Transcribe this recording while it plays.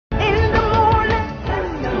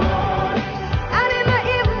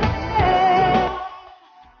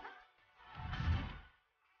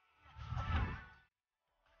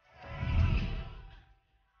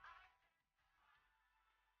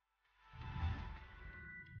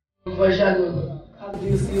How do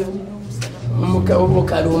you feel?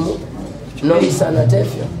 No, it's an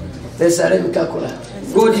attention. Let's go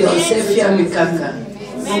to your Sefia Mikaka.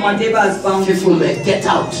 No whatever is bound. Get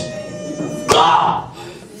out. Go!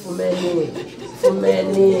 For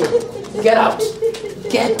many. Get out.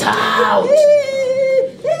 Get out.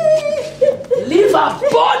 Leave our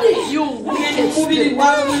body, you wicked spirit.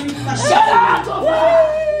 Get out of her.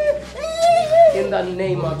 In the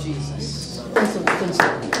name of Jesus.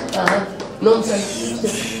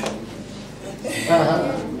 Nonsense.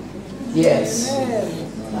 Yes.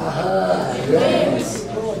 Yes.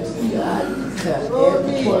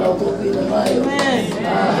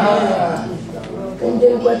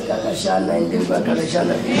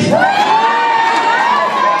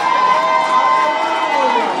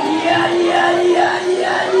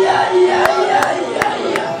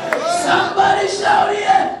 Somebody shout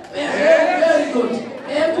here. Very good.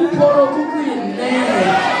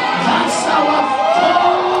 That's our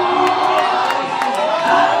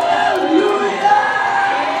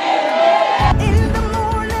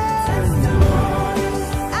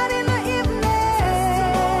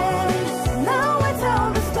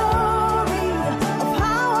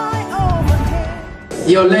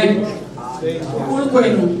your leg,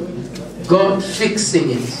 God fixing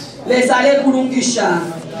it.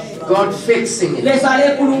 God fixing it.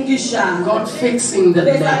 God fixing the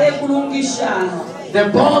leg. The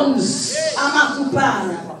bones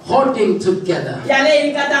holding together.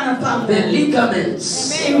 The ligaments.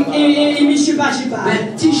 The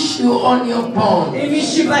tissue on your bone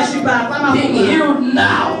being healed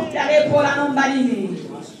now.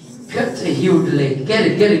 Get a healed leg. Get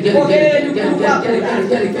it. Get it.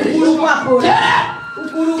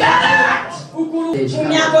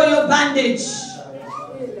 Your bandage.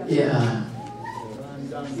 Yeah.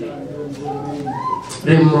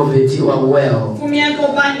 Remove it. You are well.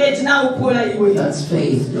 That's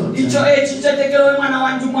faith.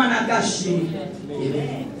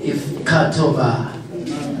 If cut over,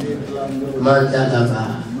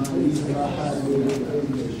 Mandalava,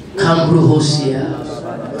 Kambruhosia.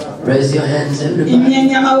 Raise your hands, everybody.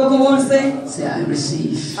 Say, I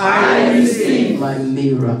receive. I receive my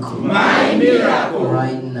miracle. My miracle.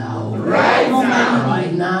 Right now. Right now.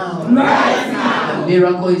 Right now. Right now. The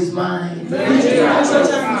miracle is mine. The miracle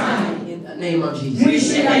is mine. In the name of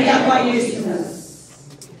Jesus.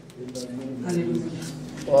 Hallelujah.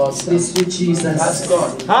 Awesome. Sweet Jesus. That's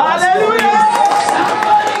God. Hallelujah.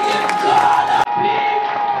 Somebody give God a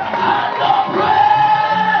big hand of praise.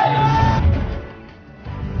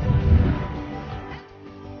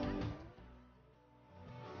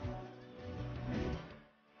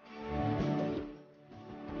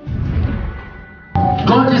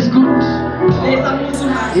 God is good.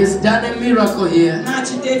 He's done a miracle here.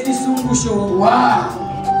 Wow.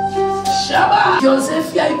 Shaba.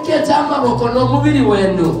 Joseph, get out.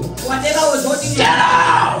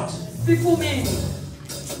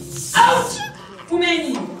 Out.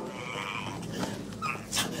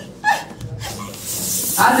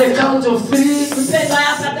 At the count of 3.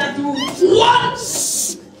 1,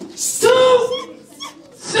 2,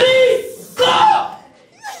 3, go.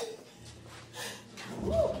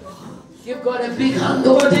 Give God a big hand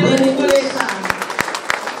over the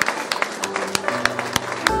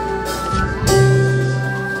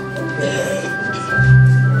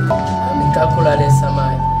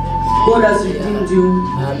God has redeemed you.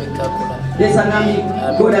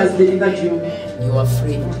 God has delivered you. You are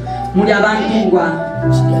free. Whatever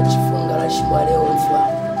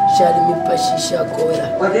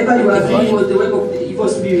you are feeling was the work of the evil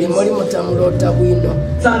spirits.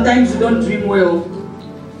 Sometimes you don't dream well.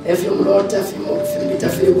 The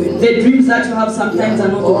dreams that you have sometimes are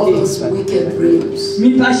not all okay. those wicked dreams.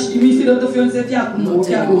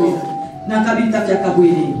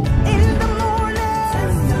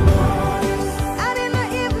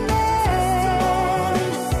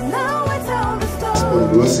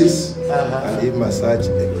 Spondylosis and hip massage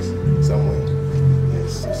somewhere.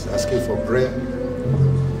 Yes, just asking for prayer.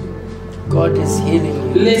 God is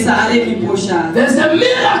healing you. There's a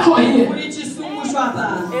miracle here.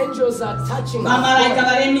 Angels are touching us.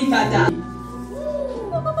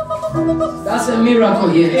 That's a miracle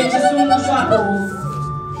here. It's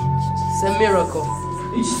a miracle.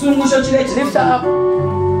 Lift her up.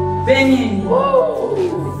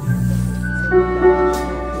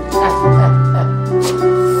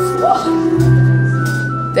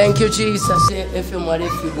 Thank you, Jesus.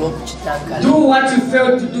 Do what you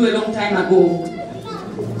failed to do a long time ago.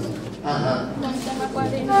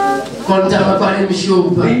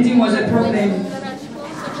 Painting was a problem.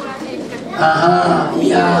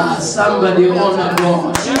 Yeah, somebody honor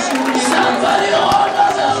God. Somebody honor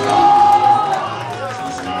the Lord.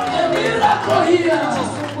 A miracle here.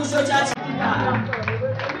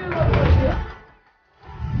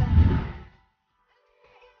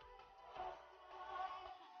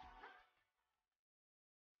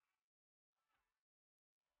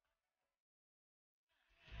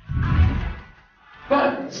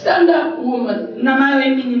 But stand up, woman.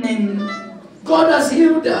 God has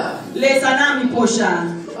healed her.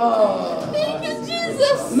 Oh,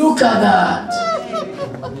 look at that.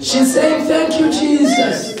 She's saying, thank you,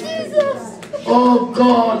 Jesus. Oh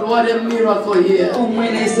God, what a miracle here.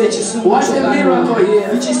 What a miracle here.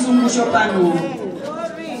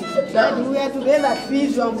 Now, you were together at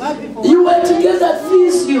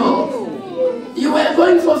physio. You were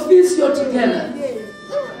going for physio together.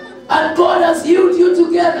 And God has healed you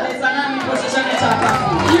together.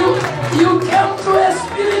 You came to a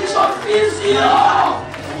spiritual physio.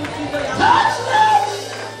 Touch them.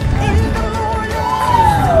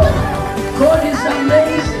 God is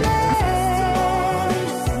amazing.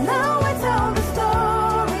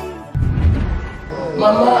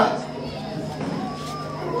 Mama,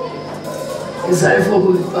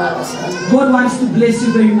 God wants to bless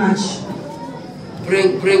you very much.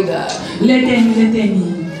 Bring that. Let me.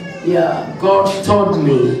 Yeah, God told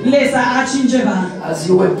me as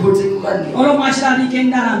you were putting money on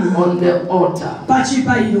the altar,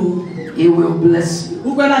 He will bless you.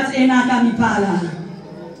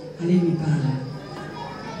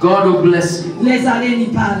 God will bless you.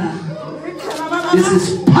 This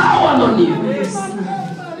is power on you.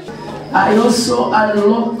 I also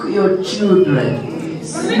unlock your children.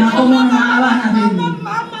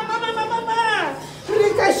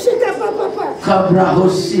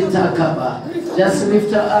 Just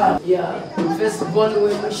lift her up. Yeah. Firstborn we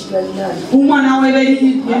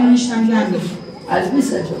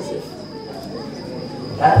Admisa Joseph.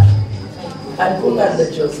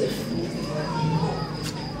 Adkunga Joseph.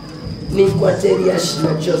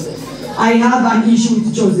 Joseph. I have an issue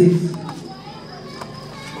with Joseph.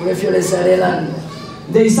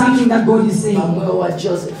 There is something that God is saying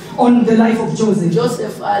on the life of Joseph.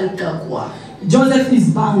 Joseph is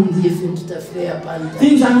bound.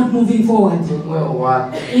 Things are not moving forward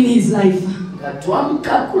in his life.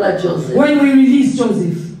 When we release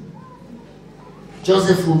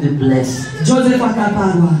Joseph will be blessed.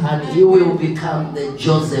 And he will become the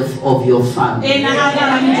Joseph of your family.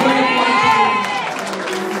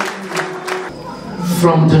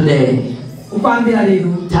 From today,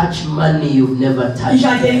 touch money you've never touched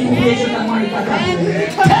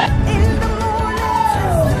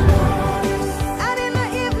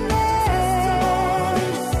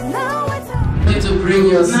to bring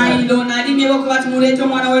your son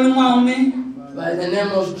by the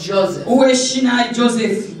name of Joseph.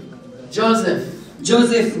 Joseph.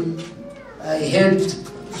 I heard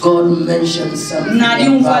God mention something about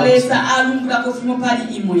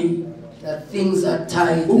that things are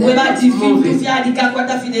tight.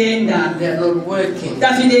 They are not working.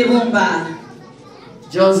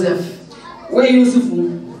 Joseph.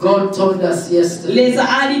 God told us yesterday that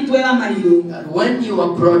when you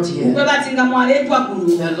are brought here,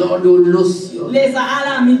 the Lord will loose you.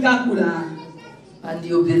 And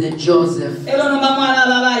you'll be the Joseph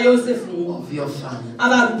of your family.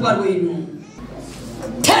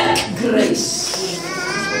 Take grace.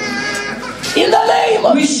 In the name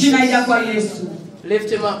of Jesus. Lift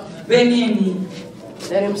him up.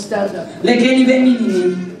 Let him stand up.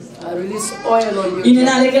 I release oil on you.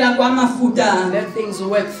 Let things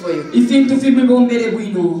work for you.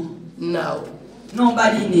 Now. Now.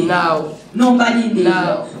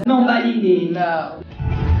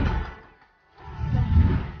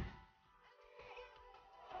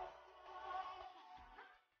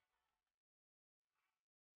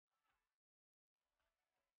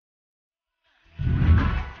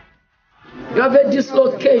 You have a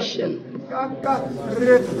dislocation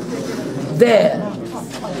there.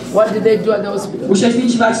 What did they do at the hospital?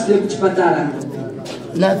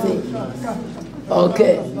 Nothing.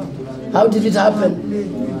 Okay. How did it happen?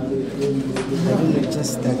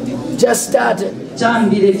 Just started.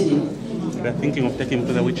 They're thinking of taking him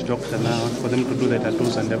to the witch doctor now for them to do the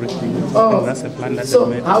tattoos and everything. Oh, and that's a plan that so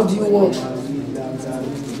they made. How do you walk?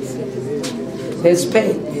 There's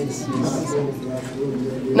pain.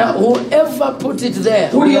 Now, whoever put it there,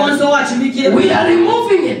 we are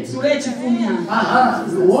removing it.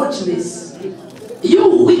 Watch this. You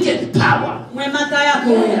wicked power.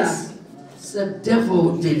 Yes. The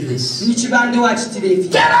devil did this.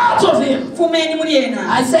 Get out of him.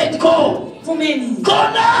 I said go. Go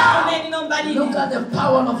now. Look at the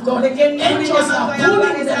power of God. Angels are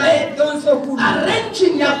pulling the leg,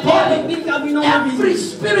 arranging your body. Every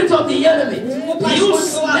spirit of the enemy, you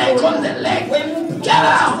snake on the leg. Get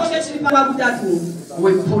out.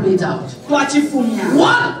 We pull it out. 1,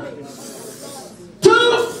 2,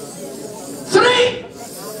 3,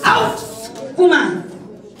 out.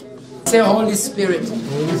 Say, Holy Spirit,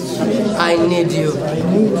 I need you.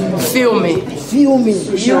 Fill me. Feel me.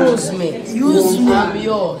 Use me. Use me. I'm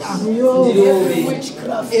yours. Every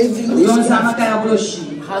witchcraft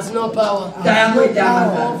has no power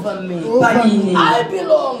over me. I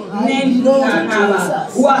belong to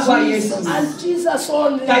Jesus. And Jesus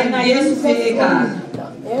only.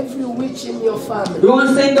 Every witch in your family,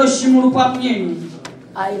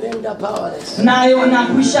 I render powerless.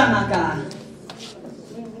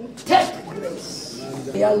 Take grace.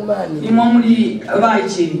 Young man.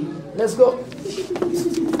 Let's go.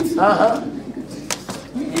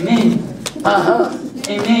 Amen.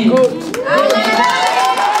 Amen. Good.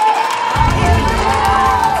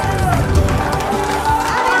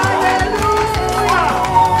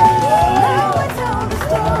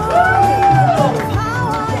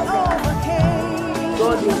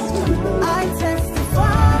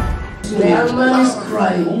 The young man is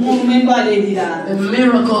crying. A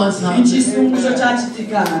miracle has happened.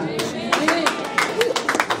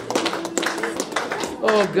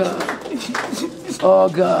 Oh God. Oh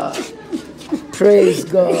God. Praise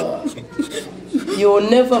God. You will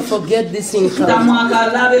never forget this encounter.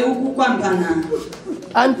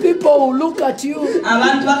 And people will look at you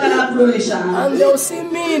and they'll see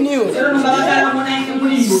me in you.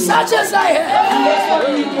 Such as I am.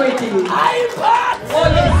 I impart.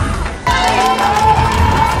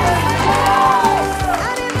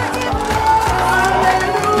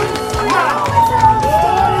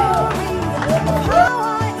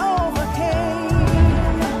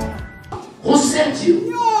 Who sent you?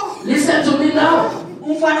 Listen to me now.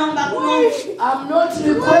 I'm not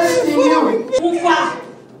requesting you.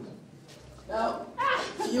 Now,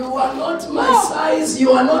 you are not my size.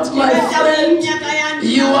 You are not my friend.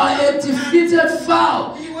 You are a defeated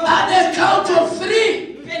fowl. At the count of 3.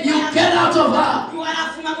 You get out of her.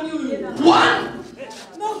 1,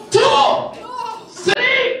 2,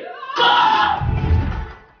 3, go!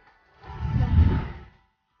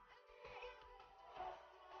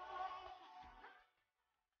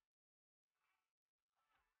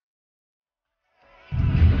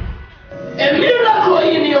 A miracle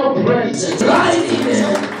in your presence. Right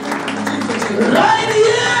here. Right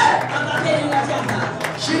here.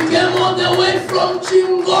 She came all the way from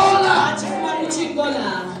Chingola.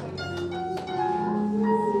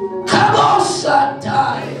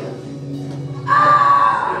 Kabosatai.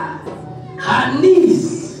 Her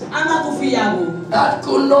knees that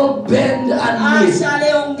could not bend and knee.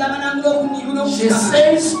 She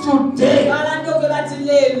says today, I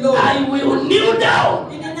will kneel down.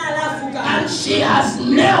 And she has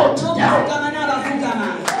knelt down.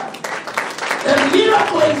 The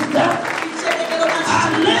miracle is done. Her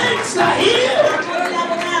legs are healed.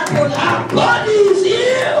 Her body is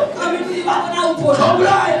healed.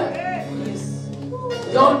 Tobiah,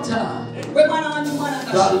 daughter,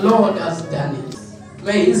 the Lord has done it.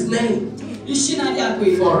 May His name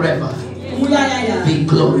forever be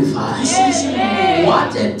glorified.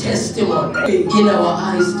 What a testimony in our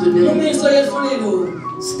eyes today.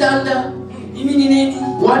 Stand up.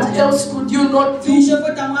 What else could you not do?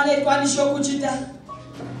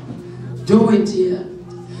 Do it here.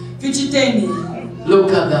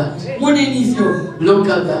 Look at that. Look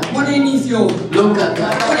at that. Look at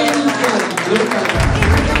that. Look at that.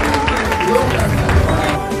 Look at that.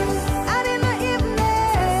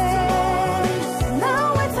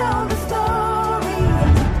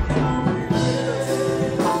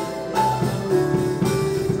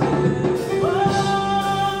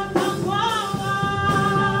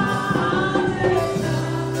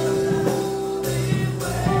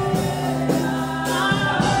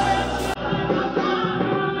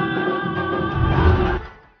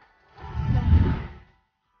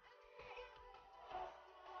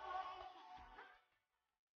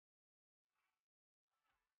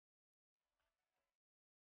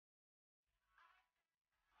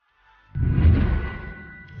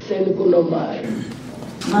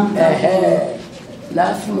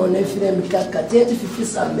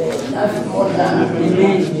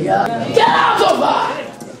 Get out of her!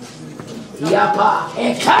 Yapa.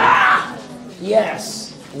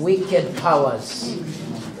 Yes, wicked powers.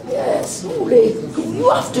 Yes, you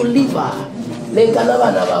have to leave her.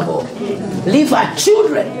 Leave her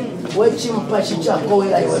children.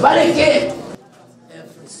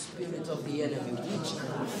 Every spirit of the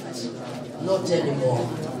Not anymore.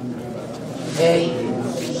 Hey,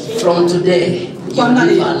 from today, you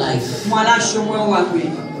live our life.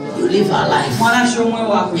 You live our life.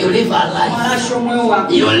 You live our life.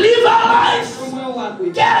 You live our life.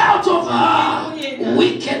 Get out of her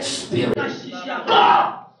wicked spirit.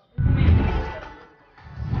 Go!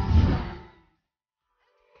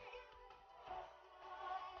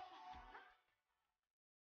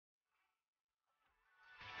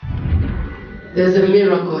 There's a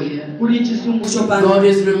miracle here. God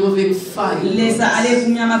is removing fibroids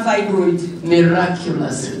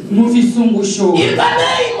miraculously. In the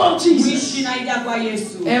name of Jesus.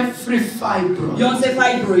 Every fibroid.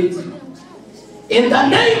 In the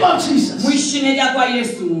name of Jesus.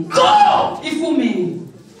 Go!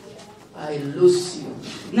 I loose you.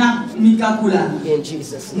 In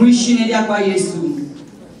Jesus' name.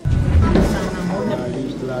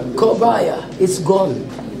 Kobaya, it's gone.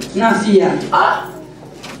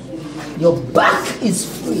 Your back is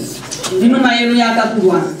free.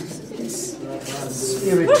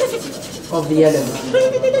 Spirit of the enemy.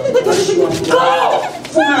 Go!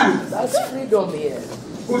 That's freedom here.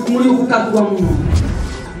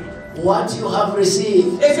 What you have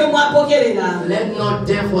received, let not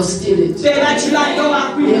devil steal it.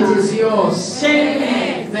 It is yours.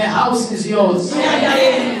 The house is yours.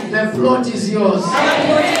 The plot is yours.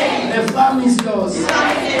 The farm is yours.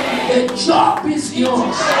 The job is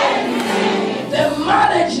yours. The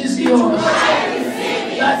marriage is yours.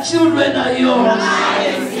 The children are yours.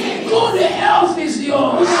 Good health is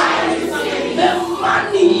yours.